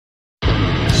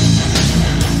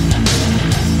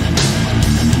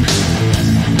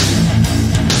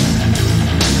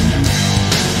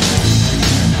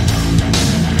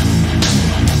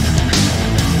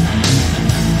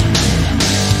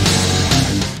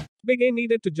Big A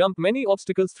needed to jump many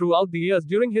obstacles throughout the years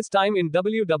during his time in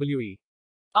WWE.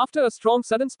 After a strong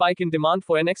sudden spike in demand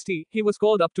for NXT, he was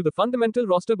called up to the fundamental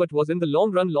roster but was in the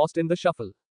long run lost in the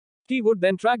shuffle. He would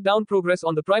then track down progress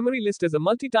on the primary list as a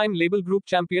multi-time label group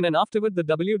champion and afterward the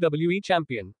WWE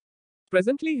Champion.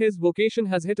 Presently his vocation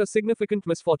has hit a significant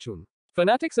misfortune.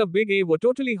 Fanatics of Big A were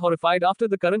totally horrified after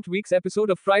the current week's episode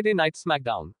of Friday Night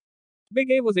Smackdown. Big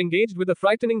A was engaged with a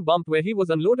frightening bump where he was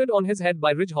unloaded on his head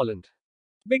by Ridge Holland.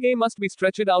 Big A must be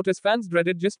stretchered out as fans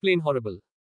dreaded, just plain horrible.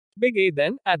 Big A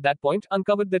then, at that point,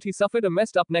 uncovered that he suffered a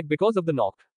messed up neck because of the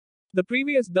knock. The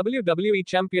previous WWE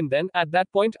Champion then, at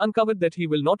that point, uncovered that he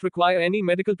will not require any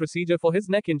medical procedure for his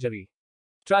neck injury.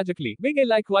 Tragically, Big A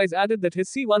likewise added that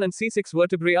his C1 and C6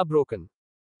 vertebrae are broken.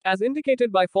 As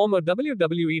indicated by former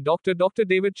WWE doctor Dr.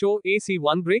 David Cho, a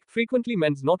C1 break frequently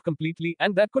mends not completely,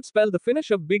 and that could spell the finish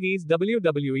of Big E's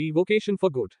WWE vocation for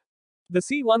good. The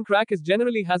C1 crack is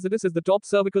generally hazardous as the top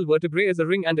cervical vertebrae is a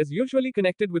ring and is usually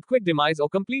connected with quick demise or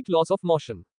complete loss of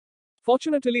motion.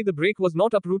 Fortunately, the break was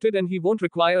not uprooted and he won't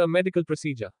require a medical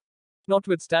procedure.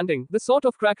 Notwithstanding, this sort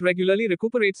of crack regularly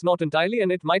recuperates not entirely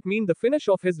and it might mean the finish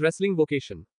of his wrestling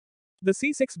vocation. The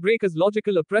C6 break is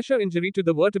logical, a pressure injury to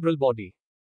the vertebral body.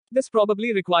 This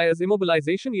probably requires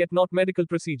immobilization yet not medical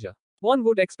procedure. One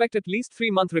would expect at least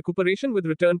 3-month recuperation with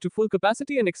return to full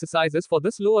capacity and exercises for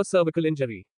this lower cervical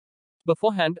injury.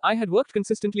 Beforehand, I had worked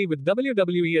consistently with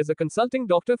WWE as a consulting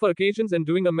doctor for occasions and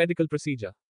doing a medical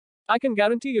procedure. I can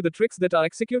guarantee you the tricks that are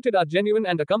executed are genuine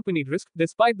and accompanied risk,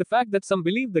 despite the fact that some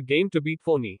believe the game to be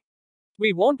phony.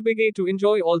 We want Big A to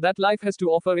enjoy all that life has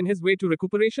to offer in his way to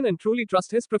recuperation and truly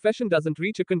trust his profession doesn't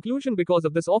reach a conclusion because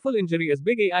of this awful injury, as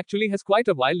Big A actually has quite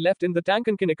a while left in the tank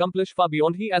and can accomplish far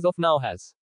beyond he as of now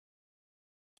has.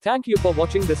 Thank you for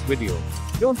watching this video.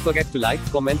 Don't forget to like,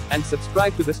 comment, and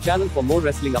subscribe to this channel for more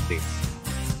wrestling updates.